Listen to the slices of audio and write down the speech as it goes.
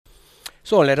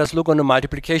So let us look on the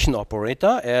multiplication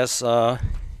operator as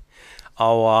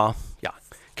our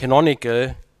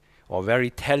canonical or very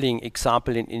telling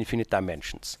example in infinite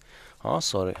dimensions.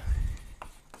 So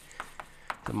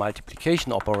the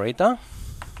multiplication operator,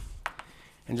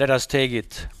 and let us take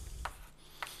it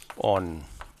on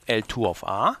L2 of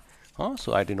R.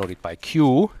 So I denote it by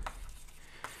Q,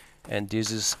 and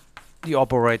this is the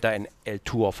operator in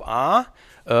L2 of R,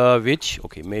 which,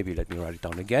 okay, maybe let me write it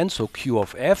down again. So Q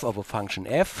of f of a function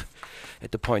f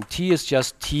at the point t is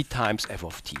just t times f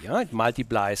of t. It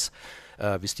multiplies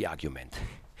with the argument.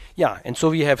 Yeah, and so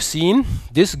we have seen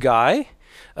this guy,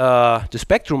 the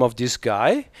spectrum of this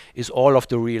guy is all of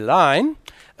the real line,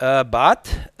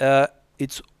 but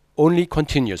it's only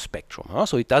continuous spectrum.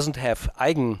 So it doesn't have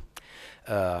eigen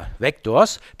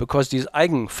vectors, because these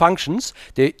eigenfunctions,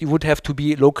 they would have to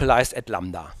be localized at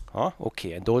lambda.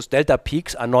 Okay, and those delta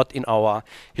peaks are not in our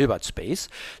Hilbert space.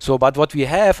 So, but what we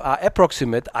have are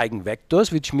approximate eigenvectors,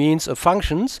 which means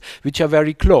functions which are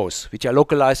very close, which are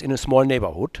localized in a small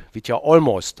neighborhood, which are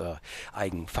almost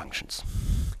eigenfunctions.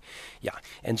 Yeah,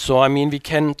 and so I mean we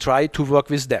can try to work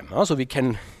with them. So we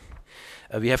can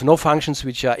we have no functions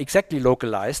which are exactly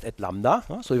localized at lambda.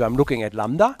 So if I'm looking at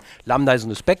lambda, lambda is in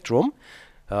the spectrum.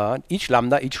 Each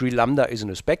real lambda is in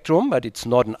a spectrum, but it's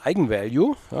not an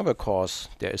eigenvalue because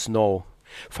there is no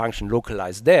function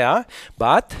localized there.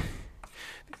 But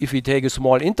if we take a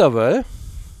small interval,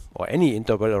 or any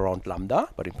interval around lambda,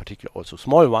 but in particular also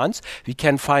small ones, we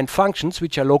can find functions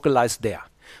which are localized there.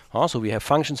 So we have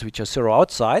functions which are 0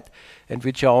 outside and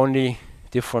which are only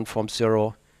different from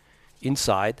 0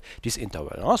 inside this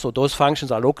interval. So those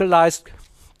functions are localized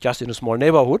just in a small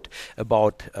neighborhood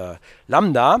about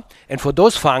lambda, and for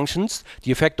those functions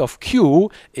the effect of Q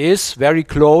is very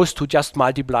close to just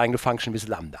multiplying the function with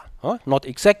lambda. Not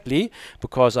exactly,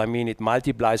 because I mean it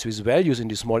multiplies with values in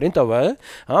this small interval,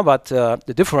 but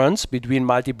the difference between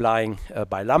multiplying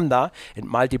by lambda and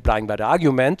multiplying by the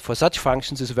argument for such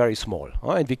functions is very small,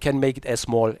 and we can make it as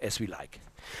small as we like.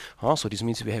 So this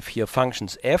means we have here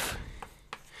functions f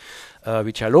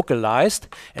which are localized,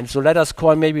 and so let us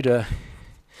call maybe the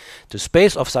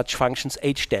space of such functions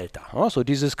H delta. So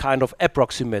this is kind of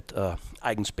approximate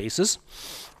eigenspaces.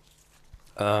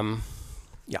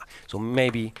 Yeah, so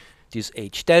maybe this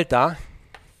H delta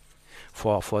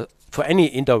for any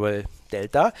interval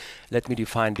delta, let me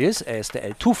define this as the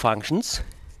L2 functions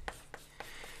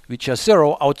which are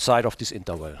 0 outside of this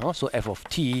interval. So f of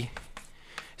t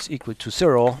is equal to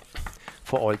 0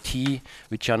 for all t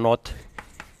which are not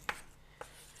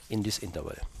in this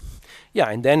interval. Yeah,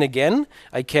 and then again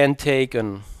I can take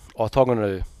an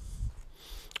orthogonal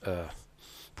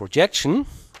projection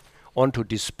onto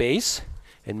this space,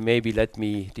 and maybe let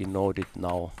me denote it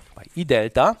now by E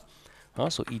delta.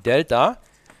 So E delta,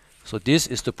 so this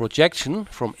is the projection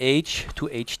from H to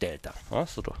H delta.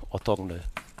 So the orthogonal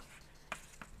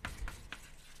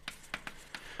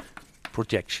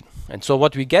projection. And so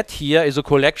what we get here is a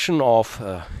collection of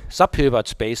sub-Hilbert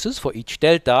spaces for each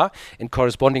delta and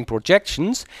corresponding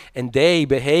projections, and they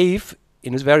behave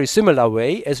in a very similar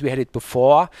way as we had it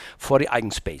before for the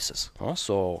eigenspaces.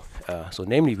 So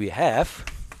namely we have,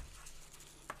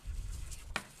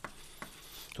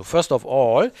 so first of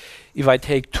all, if I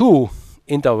take two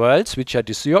intervals which are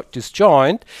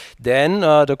disjoint, then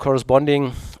the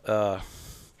corresponding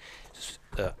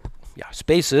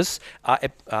spaces are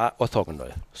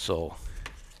orthogonal. So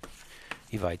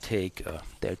if I take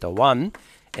delta 1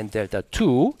 and delta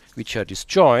 2 which are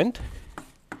disjoint,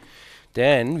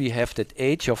 then we have that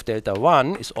H of delta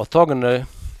 1 is orthogonal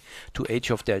to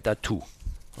H of delta 2.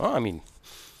 I mean,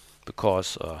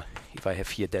 because if I have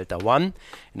here delta 1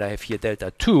 and I have here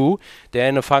delta 2,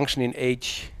 then a function in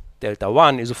H delta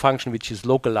 1 is a function which is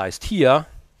localized here,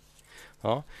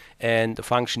 and the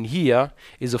function here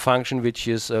is a function which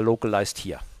is localized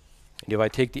here. And if I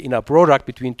take the inner product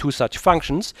between two such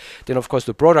functions, then of course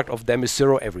the product of them is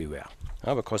 0 everywhere,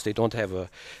 because they don't have a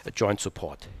joint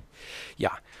support.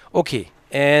 Yeah, okay,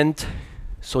 and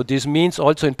so this means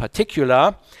also in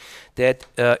particular that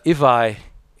if I,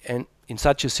 in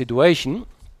such a situation,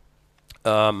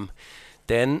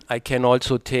 then I can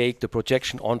also take the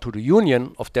projection onto the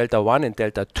union of delta 1 and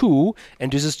delta 2,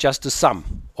 and this is just the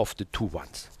sum of the two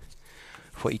ones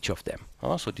for each of them.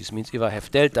 So this means if I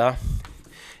have delta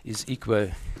is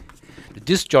equal the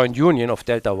disjoint union of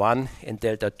delta 1 and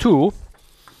delta 2,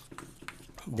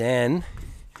 then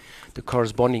the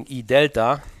corresponding E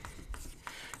delta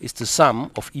is the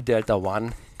sum of E delta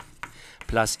 1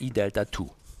 plus E delta 2.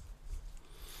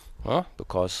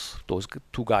 Because those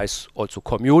two guys also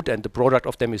commute, and the product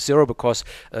of them is 0 because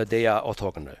they are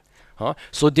orthogonal.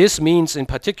 So this means in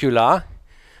particular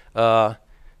the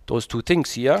those two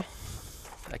things here,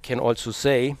 I can also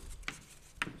say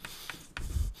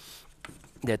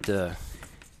that the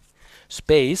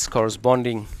space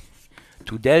corresponding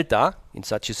to delta in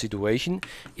such a situation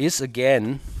is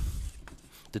again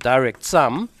the direct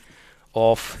sum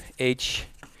of h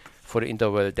for the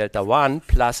interval delta 1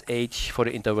 plus h for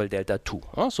the interval delta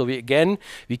 2. So we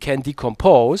can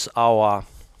decompose our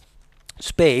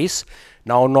space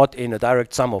now not in a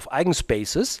direct sum of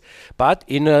eigenspaces, but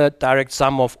in a direct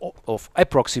sum of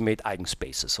approximate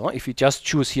eigenspaces. If we just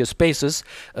choose here spaces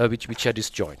which are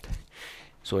disjoint.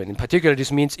 So in particular,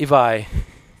 this means if I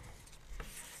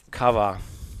cover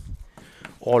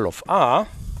all of R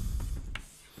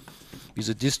with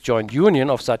a disjoint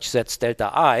union of such sets delta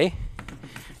I,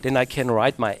 then I can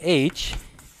write my H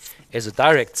as a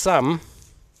direct sum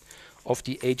of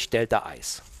the H delta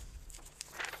I's.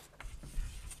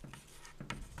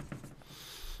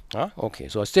 Okay,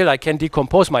 so still I can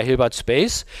decompose my Hilbert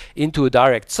space into a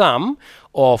direct sum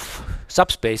of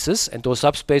subspaces, and those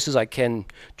subspaces I can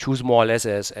choose more or less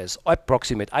as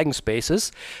approximate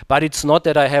eigenspaces, but it's not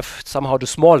that I have somehow the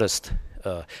smallest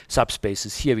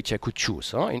subspaces here which I could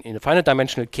choose. In a finite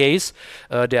dimensional case,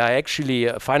 there are actually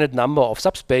a finite number of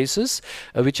subspaces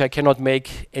which I cannot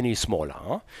make any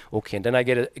smaller. Okay, and then I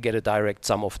get a direct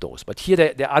sum of those. But here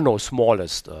there are no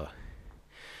smallest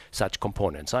such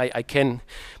components. I can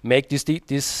make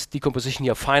this decomposition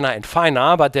here finer and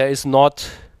finer, but there is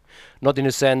not in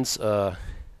a sense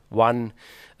one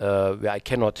where I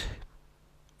cannot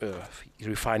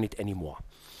refine it anymore.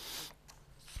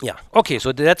 Yeah, okay,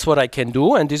 so that's what I can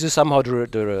do, and this is somehow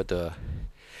the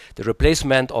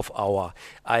replacement of our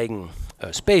eigen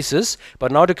spaces.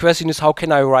 But now the question is, how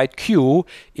can I write Q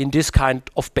in this kind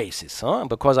of basis?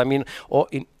 Because I mean,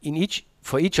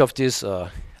 for each of these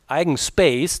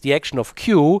eigenspace, the action of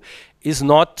Q is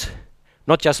not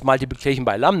just multiplication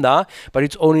by lambda, but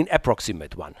it's only an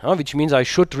approximate one, which means I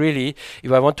should really,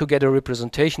 if I want to get a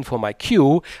representation for my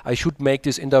Q, I should make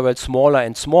this interval smaller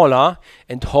and smaller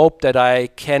and hope that I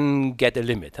can get a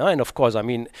limit. And of course, I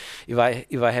mean, if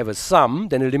I have a sum,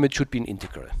 then the limit should be an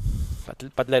integral.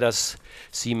 But let us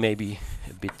see maybe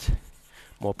a bit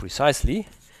more precisely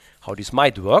how this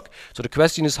might work. So the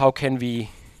question is, how can we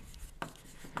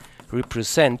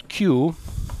represent Q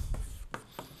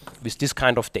with this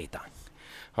kind of data?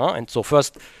 And so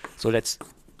first, let's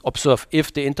observe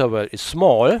if the interval is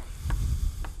small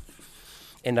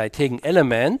and I take an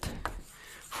element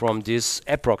from this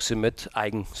approximate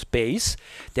eigenspace,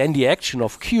 then the action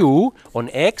of Q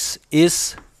on X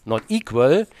is not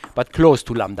equal but close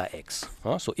to lambda X.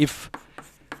 So if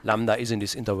lambda is in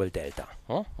this interval delta.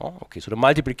 Okay, so the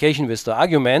multiplication with the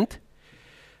argument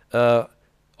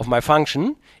of my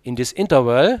function in this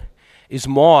interval is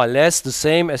more or less the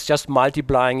same as just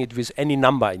multiplying it with any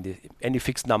number any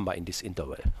fixed number in this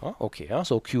interval. Okay,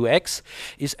 so Qx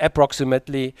is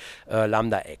approximately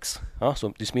lambda x.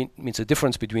 So this means the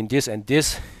difference between this and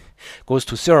this goes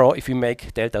to 0 if we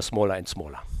make delta smaller and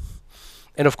smaller.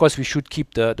 And of course we should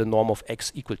keep the norm of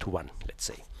x equal to 1, let's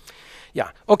say.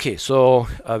 Yeah, okay, so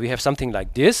we have something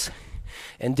like this,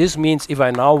 and this means if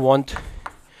I now want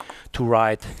to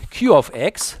write Q of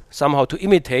x, somehow to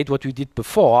imitate what we did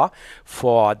before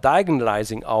for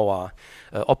diagonalizing our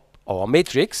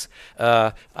matrix,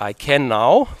 I can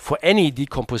now, for any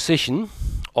decomposition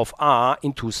of R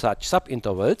into such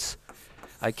subintervals,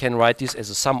 I can write this as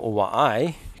a sum over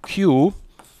I, Q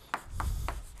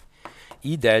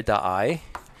E delta I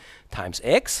times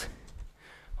x.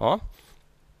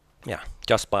 Yeah,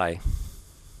 just by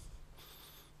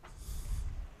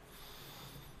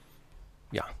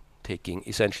taking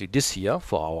essentially this here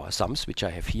for our sums, which I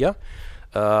have here.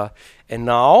 And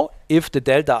now, if the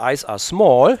delta i's are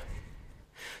small,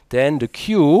 then the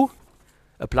Q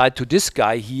applied to this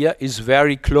guy here is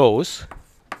very close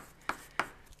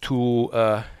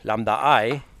to lambda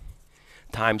I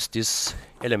times this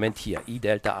element here, E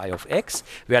delta I of x,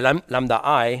 where lambda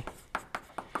I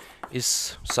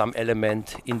is some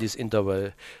element in this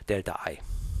interval delta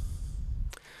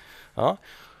I.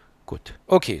 Good.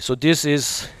 Okay, so this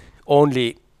is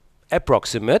only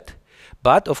approximate,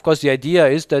 but of course the idea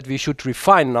is that we should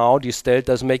refine now these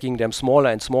deltas, making them smaller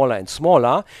and smaller and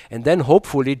smaller, and then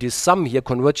hopefully this sum here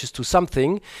converges to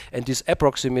something, and this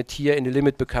approximate here in the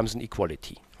limit becomes an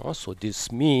equality. So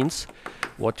this means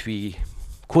what we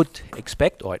could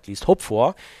expect, or at least hope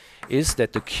for, is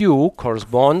that the Q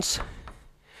corresponds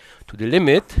to the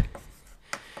limit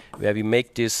where we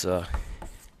make this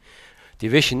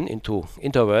division into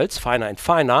intervals, finer and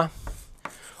finer,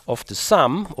 of the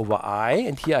sum over I,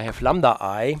 and here I have lambda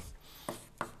I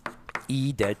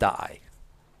E delta I.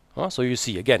 So you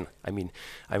see again, I mean,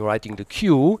 I'm writing the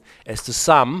Q as the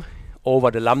sum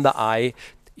over the lambda I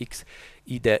x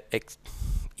e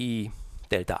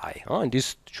delta I. And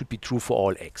this should be true for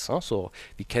all x. So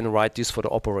we can write this for the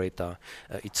operator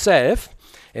itself.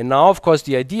 And now, of course,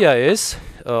 the idea is,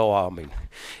 I mean,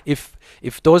 if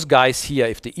those guys here,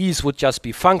 if the e's would just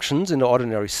be functions in the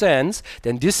ordinary sense,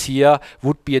 then this here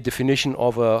would be a definition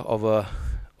of a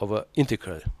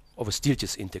integral, of a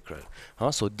Stieltjes integral.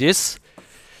 So this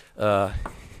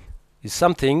is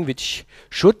something which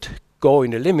should go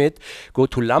in the limit, go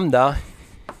to lambda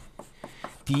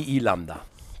dE lambda.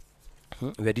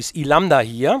 Where this E lambda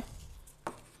here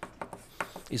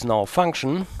is now a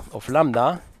function of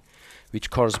lambda which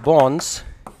corresponds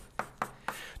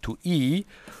to E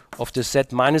of the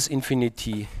set minus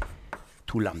infinity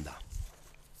to lambda.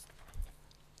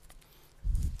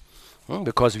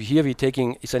 Because here we're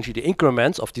taking essentially the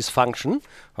increments of this function.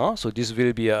 So this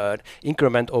will be an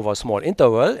increment over a small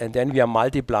interval, and then we are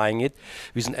multiplying it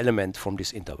with an element from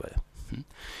this interval.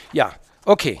 Yeah,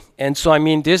 okay. And so I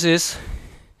mean this is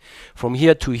from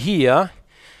here to here.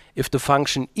 If the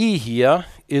function E here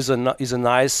is a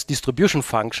nice distribution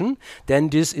function, then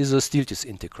this is a Stieltjes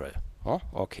integral.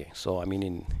 Okay, so I mean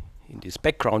in this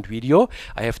background video,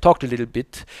 I have talked a little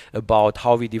bit about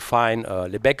how we define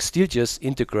Lebesgue-Stieltjes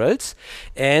integrals,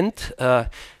 and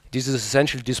this is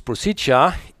essentially this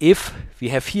procedure. If we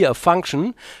have here a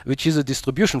function which is a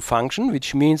distribution function,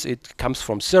 which means it comes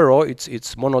from 0,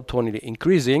 it's monotonally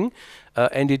increasing,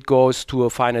 and it goes to a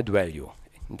finite value.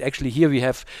 And actually here we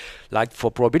have, like for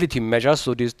probability measures,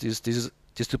 so this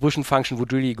distribution function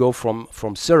would really go from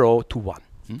 0 to 1.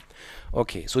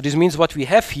 Okay, so this means what we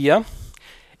have here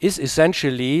is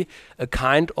essentially a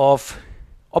kind of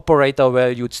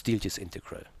operator-valued Stieltjes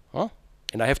integral.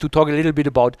 And I have to talk a little bit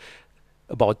about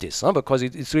this, because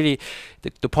it's really,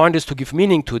 the point is to give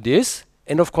meaning to this,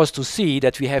 and of course to see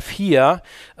that we have here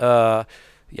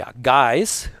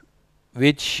guys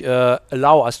which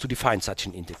allow us to define such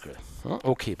an integral.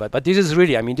 Okay, but this is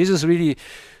really, I mean, this is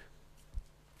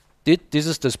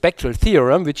the spectral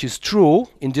theorem, which is true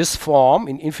in this form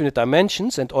in infinite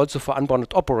dimensions and also for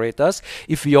unbounded operators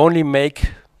if we only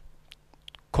make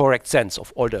correct sense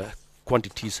of all the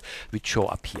quantities which show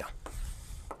up here.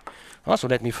 So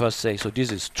let me first say, so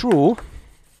this is true,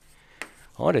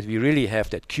 that we really have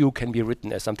that Q can be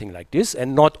written as something like this,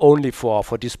 and not only for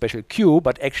this special Q,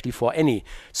 but actually for any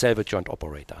self-adjoint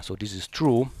operator. So this is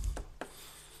true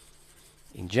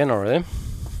in general.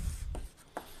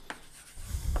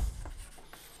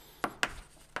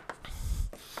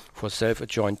 For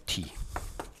self-adjoint T.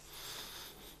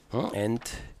 And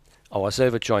our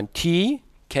self-adjoint T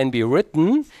can be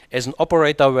written as an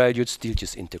operator-valued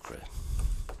Stieltjes integral.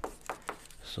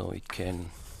 So it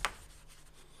can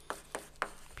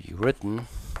be written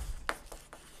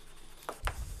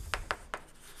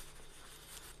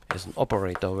as an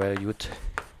operator-valued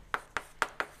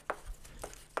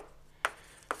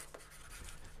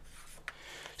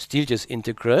Stieltjes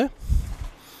integral.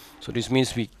 So this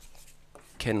means we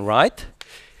can write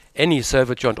any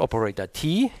self-adjoint operator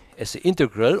T as the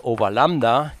integral over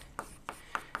lambda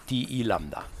dE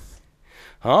lambda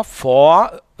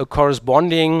for a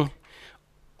corresponding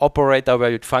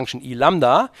operator-valued function E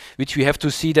lambda, which we have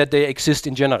to see that they exist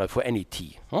in general for any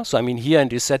T. So I mean here in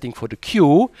this setting for the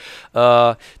Q,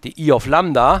 the E of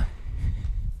lambda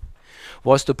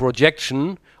was the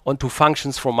projection onto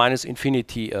functions from minus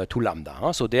infinity to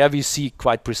lambda. So there we see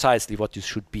quite precisely what this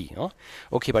should be.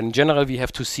 Okay, but in general we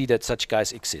have to see that such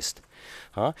guys exist.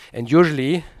 And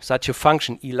usually such a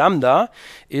function E lambda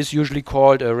is usually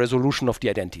called a resolution of the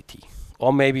identity,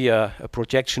 or maybe a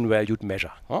projection valued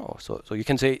measure. So you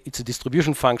can say it's a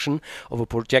distribution function of a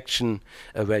projection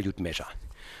valued measure.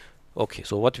 Okay,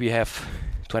 so what we have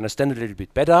to understand a little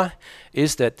bit better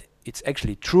is that it's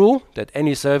actually true that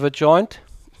any self-adjoint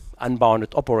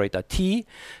unbounded operator T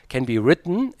can be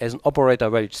written as an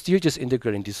operator-valued Stieltjes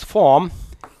integral in this form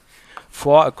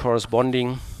for a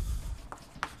corresponding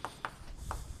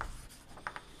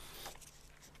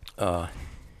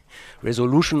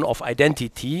resolution of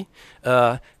identity,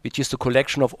 which is the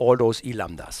collection of all those E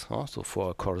lambdas. So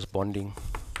for a corresponding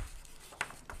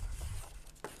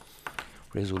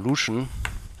resolution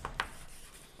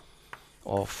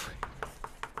of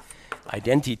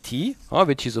identity,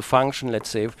 which is a function, let's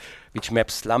say, which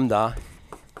maps lambda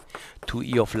to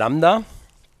E of lambda,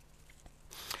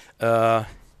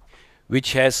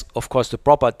 which has, of course, the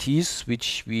properties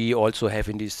which we also have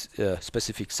in this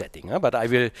specific setting. But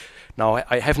I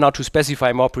have now to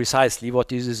specify more precisely what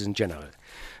this is in general.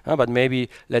 But maybe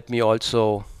let me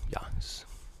also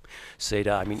say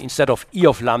that, I mean, instead of E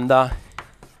of lambda,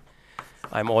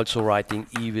 I'm also writing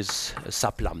E with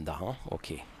sub lambda. Huh?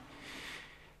 Okay.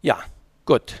 Yeah,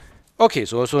 good. Okay,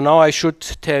 so now I should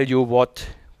tell you what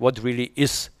really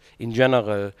is, in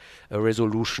general, a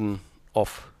resolution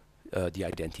of the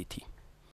identity.